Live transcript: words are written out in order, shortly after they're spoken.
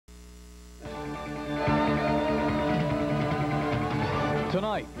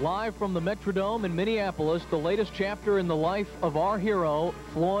Tonight, live from the Metrodome in Minneapolis, the latest chapter in the life of our hero,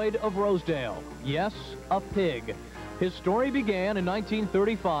 Floyd of Rosedale. Yes, a pig. His story began in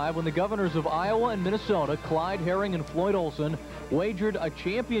 1935 when the governors of Iowa and Minnesota, Clyde Herring and Floyd Olson, wagered a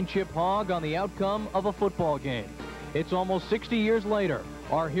championship hog on the outcome of a football game. It's almost 60 years later.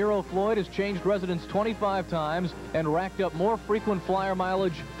 Our hero Floyd has changed residence 25 times and racked up more frequent flyer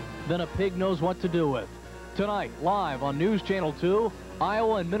mileage than a pig knows what to do with. Tonight, live on News Channel 2,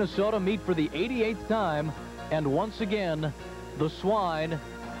 Iowa and Minnesota meet for the 88th time, and once again, the swine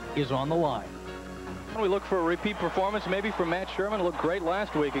is on the line. We look for a repeat performance, maybe from Matt Sherman. Looked great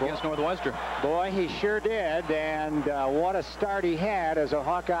last week against Northwestern. Boy, he sure did, and what a start he had as a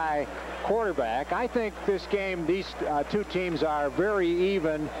Hawkeye quarterback. I think this game, these two teams are very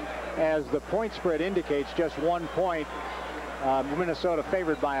even, as the point spread indicates, just 1 point. Minnesota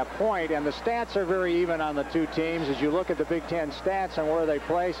favored by a point, and the stats are very even on the two teams as you look at the Big Ten stats and where they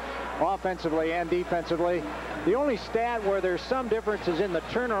place offensively and defensively. The only stat where there's some differences in the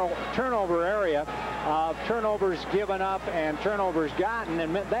turnover area of turnovers given up and turnovers gotten,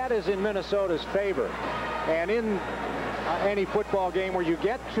 and that is in Minnesota's favor. And in any football game where you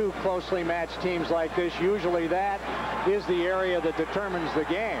get two closely matched teams like this, usually that is the area that determines the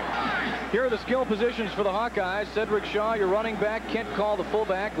game. Here are the skill positions for the Hawkeyes. Sedrick Shaw, your running back. Kent Call, the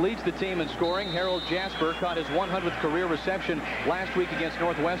fullback, leads the team in scoring. Harold Jasper caught his 100th career reception last week against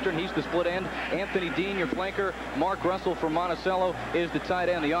Northwestern. He's the split end. Anthony Dean, your flanker. Mark Russell from Monticello is the tight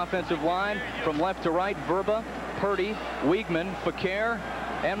end. The offensive line from left to right, Verba, Purdy, Wiegman, Fakir,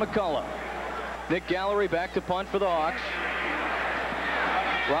 and McCullough. Nick Gallery back to punt for the Hawks.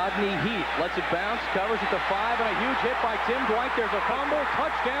 Rodney Heath lets it bounce, covers at the 5, and a huge hit by Tim Dwight. There's a fumble,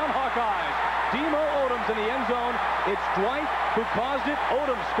 touchdown Hawkeyes. Demo Odems in the end zone. It's Dwight who caused it.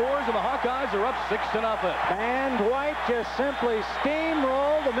 Odems scores, and the Hawkeyes are up 6-0. And Dwight just simply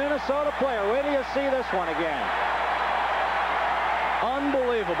steamrolled the Minnesota player. Wait till you see this one again.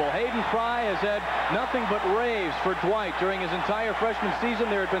 Unbelievable. Hayden Fry has had nothing but raves for Dwight during his entire freshman season.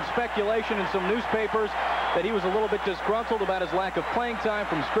 There had been speculation in some newspapers that he was a little bit disgruntled about his lack of playing time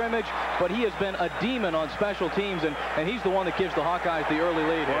from scrimmage, but he has been a demon on special teams, and he's the one that gives the Hawkeyes the early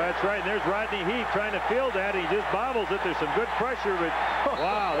lead. Well, that's right. And there's Rodney Heath trying to field that. He just bobbles it. There's some good pressure, but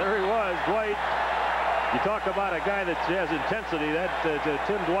wow, there he was, Dwight. You talk about a guy that has intensity. That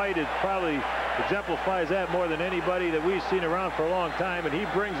Tim Dwight is probably exemplifies that more than anybody that we've seen around for a long time, and he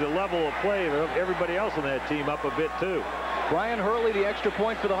brings the level of play of everybody else on that team up a bit too. Brian Hurley, the extra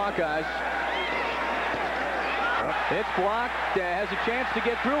point for the Hawkeyes. It's blocked, has a chance to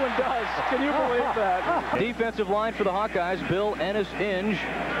get through, and does. Can you believe that? Defensive line for the Hawkeyes, Bill Ennis-Inge,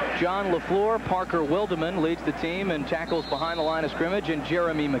 John LaFleur, Parker Wildeman leads the team and tackles behind the line of scrimmage, and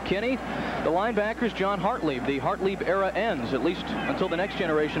Jeremy McKinney. The linebackers, John Hartlieb. The Hartlieb era ends, at least until the next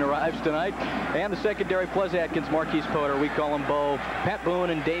generation arrives tonight. And the secondary, Plus Atkins, Marquise Potter, we call him Bo, Pat Boone,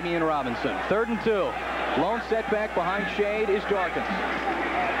 and Damian Robinson. 3rd and 2. Lone setback behind shade is Darkins.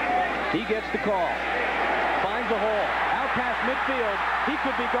 He gets the call. Finds a hole. Out past midfield. He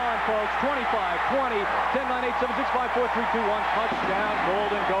could be gone, folks. 25, 20, 10, 9, 8, 7, 6, 5, 4, 3, 2, 1. Touchdown,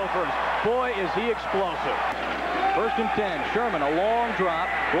 Golden Gophers. Boy, is he explosive. 1st and 10. Sherman, a long drop.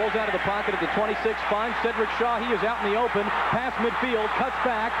 Rolls out of the pocket at the 26. Finds Sedrick Shaw. He is out in the open. Past midfield. Cuts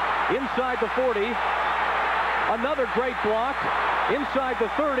back. Inside the 40. Another great block. Inside the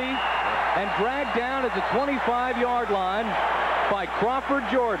 30. And dragged down at the 25-yard line by Crawford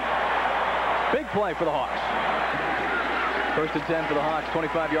Jordan. Big play for the Hawks. 1st and 10 for the Hawks.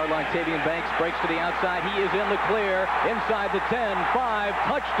 25-yard line. Tavian Banks breaks to the outside. He is in the clear. Inside the 10. 5.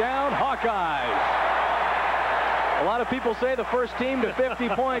 Touchdown, Hawkeyes. A lot of people say the first team to 50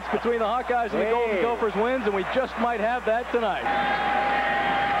 points between the Hawkeyes and the Golden Gophers wins, and we just might have that tonight.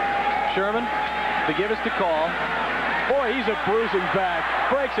 Sherman to give us the call. Boy, he's a bruising back.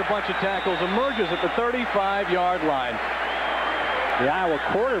 Breaks a bunch of tackles. Emerges at the 35-yard line. The Iowa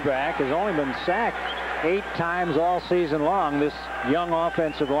quarterback has only been sacked 8 times all season long. This young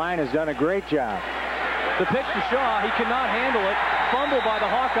offensive line has done a great job. The pitch to Shaw, he cannot handle it. Fumbled by the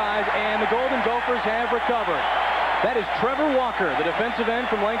Hawkeyes, and the Golden Gophers have recovered. That is Trevor Walker, the defensive end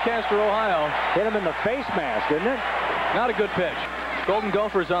from Lancaster, Ohio. Hit him in the face mask, didn't it? Not a good pitch. Golden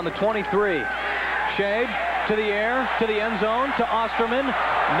Gophers on the 23. Shade to the air, to the end zone, to Osterman.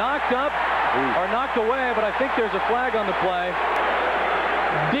 Knocked up, or knocked away, but I think there's a flag on the play.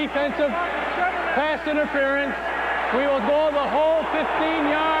 Defensive pass interference. We will go the whole 15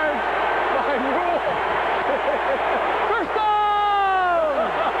 yards by rule. First down!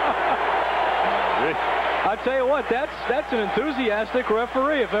 I tell you what, that's an enthusiastic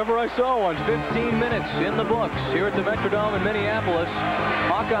referee if ever I saw one. 15 minutes in the books here at the Metrodome in Minneapolis.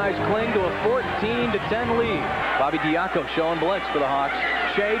 Hawkeyes cling to a 14-10 lead. Bobby Diaco showing blitz for the Hawks.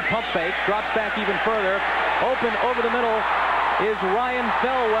 Shade, pump fake, drops back even further. Open over the middle is Ryan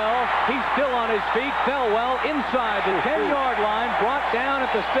Thelwell. He's still on his feet. Thelwell inside the 10-yard line, brought down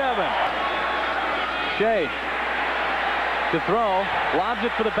at the 7. Shade to throw, lobs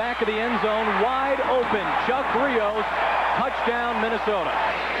it for the back of the end zone, wide open. Chuck Rios, touchdown Minnesota.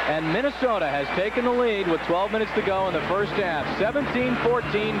 And Minnesota has taken the lead with 12 minutes to go in the first half.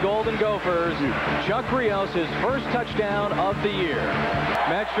 17-14 Golden Gophers. Chuck Rios, his first touchdown of the year.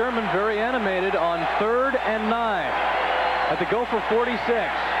 Matt Sherman very animated on 3rd and 9 at the Gopher 46.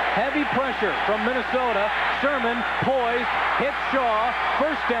 Heavy pressure from Minnesota. Sherman poised, hits Shaw,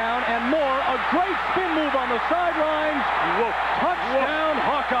 first down and more. A great spin move on the sidelines. Touchdown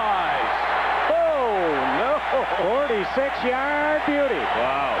Hawkeyes. Oh no! 46-yard beauty.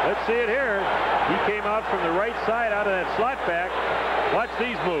 Wow, let's see it here. He came out from the right side out of that slot back. Watch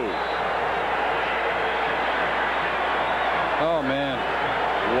these moves. Oh man.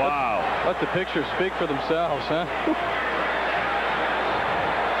 Wow. Let the pictures speak for themselves, huh?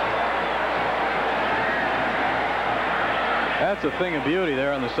 That's a thing of beauty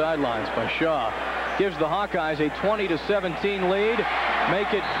there on the sidelines by Shaw. Gives the Hawkeyes a 20-17 lead.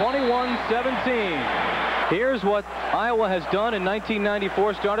 Make it 21-17. Here's what Iowa has done in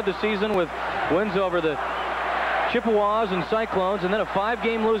 1994. Started the season with wins over the Chippewas and Cyclones, and then a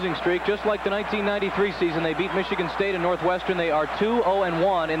 5-game losing streak, just like the 1993 season. They beat Michigan State and Northwestern. They are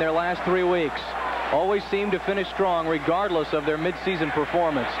 2-0-1 in their last 3 weeks. Always seem to finish strong regardless of their midseason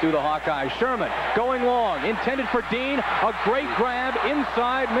performance. Do the Hawkeyes. Sherman going long, intended for Dean. A great grab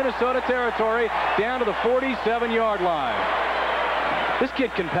inside Minnesota territory down to the 47-yard line. This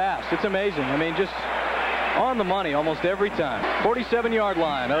kid can pass. It's amazing. I mean, just on the money almost every time. 47-yard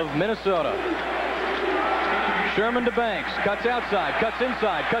line of Minnesota. Sherman to Banks, cuts outside, cuts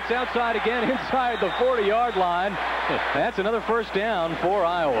inside, cuts outside again inside the 40-yard line. That's another first down for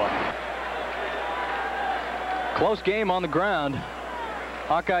Iowa. Close game on the ground.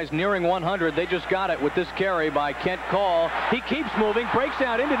 Hawkeyes nearing 100. They just got it with this carry by Kent Call. He keeps moving, breaks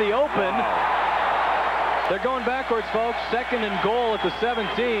out into the open. They're going backwards, folks. 2nd and goal at the 17.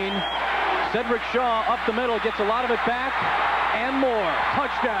 Sedrick Shaw up the middle, gets a lot of it back and more.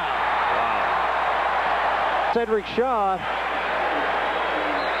 Touchdown. Wow. Sedrick Shaw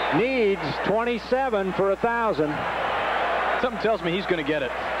needs 27 for 1,000. Something tells me he's going to get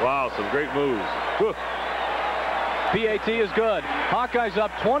it. Wow, some great moves. Whew. PAT is good. Hawkeyes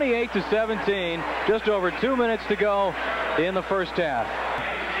up 28-17. Just over 2 minutes to go in the first half.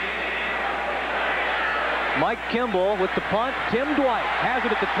 Mike Kimball with the punt. Tim Dwight has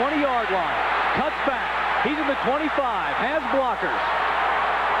it at the 20-yard line. Cuts back. He's at the 25. Has blockers.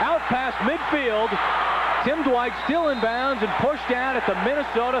 Out past midfield. Tim Dwight still in bounds and pushed out at the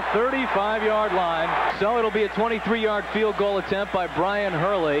Minnesota 35-yard line. So it'll be a 23-yard field goal attempt by Brian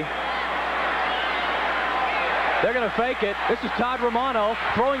Hurley. They're going to fake it. This is Todd Romano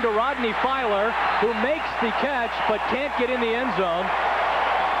throwing to Rodney Filer, who makes the catch but can't get in the end zone.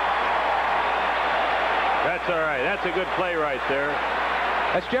 That's all right. That's a good play right there.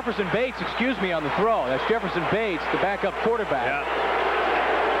 That's Jefferson Bates, excuse me, on the throw. That's Jefferson Bates, the backup quarterback.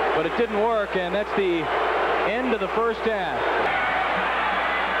 Yeah. But it didn't work, and that's the end of the first half.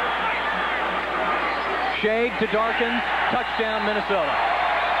 Shade to Darkins. Touchdown, Minnesota.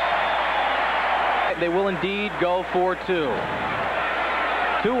 They will indeed go for 2. 2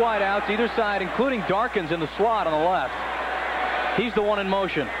 wideouts either side, including Darkins in the slot on the left. He's the one in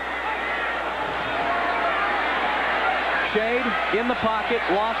motion. Shade in the pocket,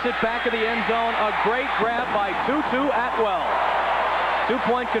 lofts it back of the end zone. A great grab by Tutu Atwell.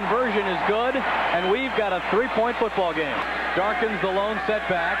 2-point conversion is good, and we've got a 3-point football game. Darkins the lone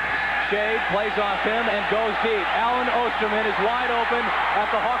setback. Shade plays off him and goes deep. Alan Osterman is wide open at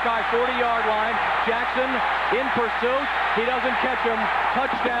the Hawkeye 40-yard line. Jackson in pursuit. He doesn't catch him.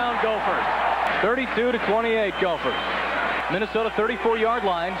 Touchdown, Gophers. 32-28, Gophers. Minnesota 34-yard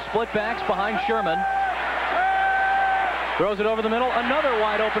line. Split backs behind Sherman. Throws it over the middle. Another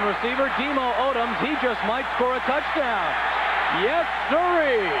wide open receiver. Demo Odems. He just might score a touchdown. Yes,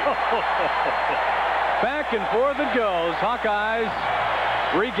 sirree. Back and forth it goes. Hawkeyes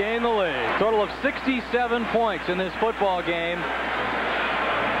regain the lead. Total of 67 points in this football game.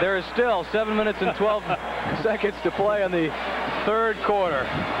 There is still 7 minutes and 12 seconds to play in the third quarter.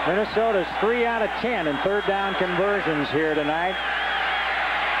 Minnesota's 3 out of 10 in third down conversions here tonight.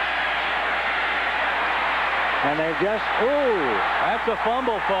 And they've just, that's a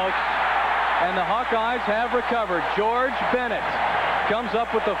fumble, folks. and the Hawkeyes have recovered. George Bennett comes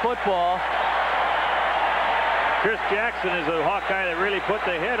up with the football. Chris Jackson is a Hawkeye that really put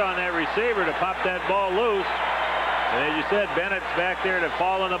the head on that receiver to pop that ball loose. And as you said, Bennett's back there to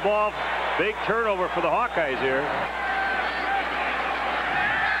fall on the ball. Big turnover for the Hawkeyes here.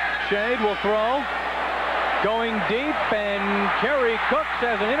 Shade will throw. Going deep, and Kerry Cooks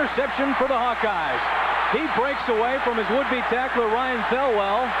has an interception for the Hawkeyes. He breaks away from his would-be tackler, Ryan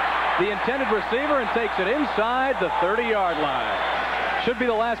Thelwell, the intended receiver, and takes it inside the 30-yard line. Should be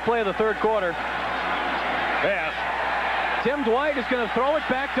the last play of the third quarter. Pass. Tim Dwight is going to throw it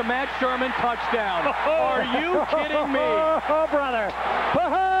back to Matt Sherman. Touchdown. Are you kidding me? Oh, brother.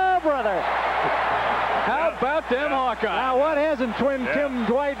 Oh, brother. How about them Hawkeyes? Now, what hasn't Tim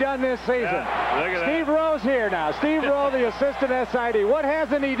Dwight done this season? Yeah, look at Steve Rowe's here now. Steve Rowe, the assistant SID. What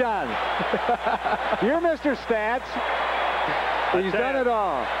hasn't he done? You're Mr. Stats. He's done it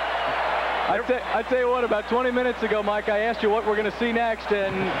all. I tell you what, about 20 minutes ago, Mike, I asked you what we're going to see next,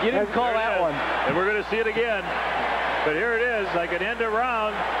 and you didn't call that one. And we're going to see it again. But here it is, like an end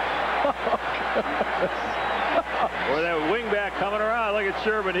around. Or that wingback coming around. Look at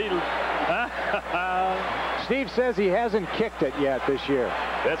Sherman. Steve says he hasn't kicked it yet this year.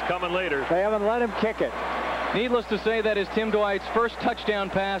 That's coming later. They haven't let him kick it. Needless to say, that is Tim Dwight's first touchdown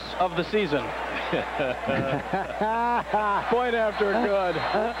pass of the season. Point after good.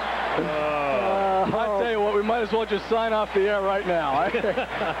 I tell you what, we might as well just sign off the air right now.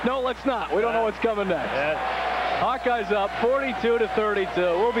 No, let's not. We don't know what's coming next. Hawkeyes up 42-32.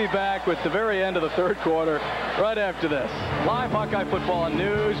 We'll be back with the very end of the third quarter right after this. Live Hawkeye football on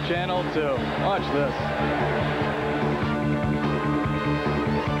News Channel 2. Watch this.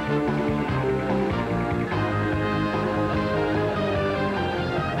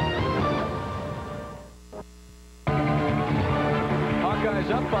 Hawkeyes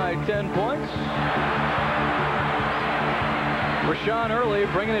up by 10 points. Rashawn Early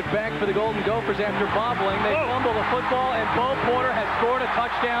bringing it back for the Golden Gophers after bobbling. They fumble the football, and Bo Porter has scored a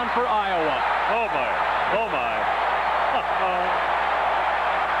touchdown for Iowa. Oh, my. Oh, my.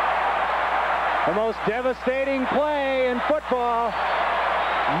 The most devastating play in football.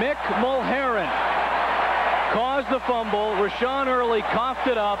 Mick Mulheron caused the fumble. Rashawn Early coughed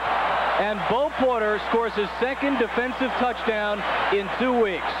it up, and Bo Porter scores his second defensive touchdown in 2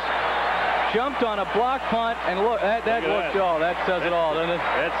 weeks. Jumped on a block punt, and look, that looked, oh, that says it all, doesn't it?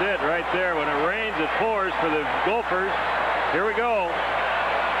 That's it right there. When it rains, it pours for the Gophers. Here we go.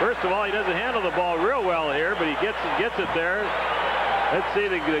 First of all, he doesn't handle the ball real well here, but he gets it there. Let's see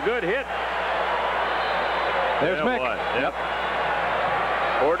the good hit. There's Mick. Yep.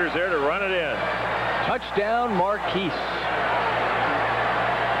 Orders there to run it in. Touchdown, Marquise.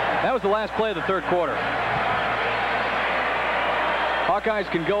 That was the last play of the third quarter. Hawkeyes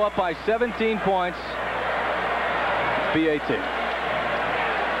can go up by 17 points. BAT.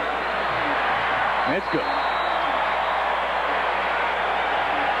 It's good.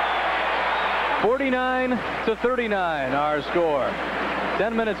 49-39, our score.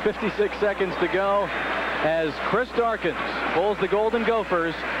 10 minutes, 56 seconds to go as Chris Darkins pulls the Golden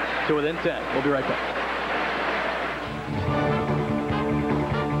Gophers to within 10. We'll be right back.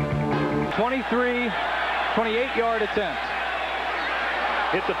 28-yard attempt.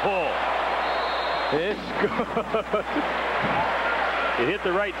 Hit the pole. It's good. It hit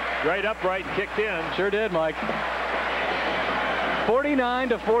the right upright, kicked in. Sure did, Mike.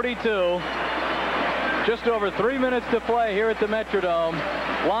 49-42. Just over 3 minutes to play here at the Metrodome.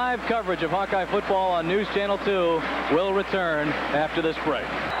 Live coverage of Hawkeye football on News Channel 2 will return after this break.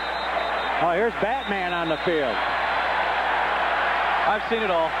 Oh, here's Batman on the field. I've seen it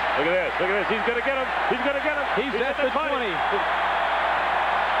all. Look at this. Look at this. He's going to get him. He's going to get him. He's at the 20.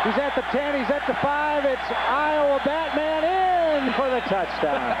 He's at the 10. He's at the 5. It's Iowa Batman in for the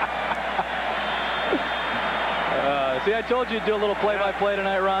touchdown. See, I told you to do a little play-by-play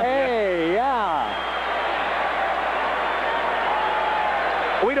tonight, Ron. Hey, yeah.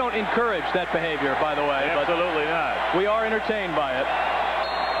 We don't encourage that behavior, by the way. Absolutely not. We are entertained by it.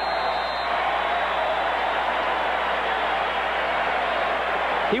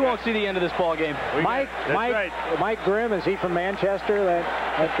 He won't see the end of this ball game. Mike Grimm, is he from Manchester, that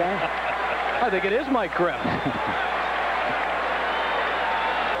guy? I think it is Mike Grimm.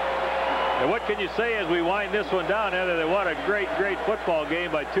 And what can you say as we wind this one down, other than what a great football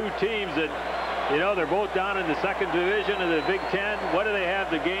game by two teams that, you know, they're both down in the second division of the Big Ten. What do they have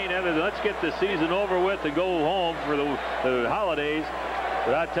to gain other than let's get the season over with and go home for the holidays?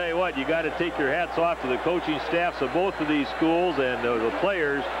 But I'll tell you what, you got to take your hats off to the coaching staffs of both of these schools and the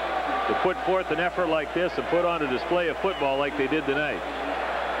players to put forth an effort like this and put on a display of football like they did tonight.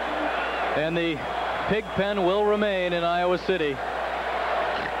 And the pig pen will remain in Iowa City.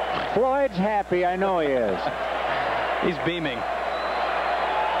 Floyd's happy. I know he is. He's beaming.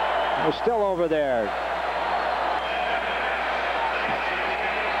 We're still over there.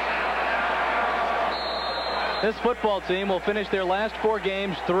 This football team will finish their last 4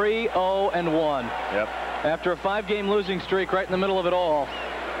 games 3-0-1. Yep. After a 5-game losing streak right in the middle of it all.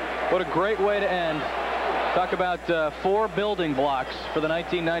 What a great way to end. Talk about 4 building blocks for the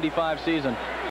 1995 season.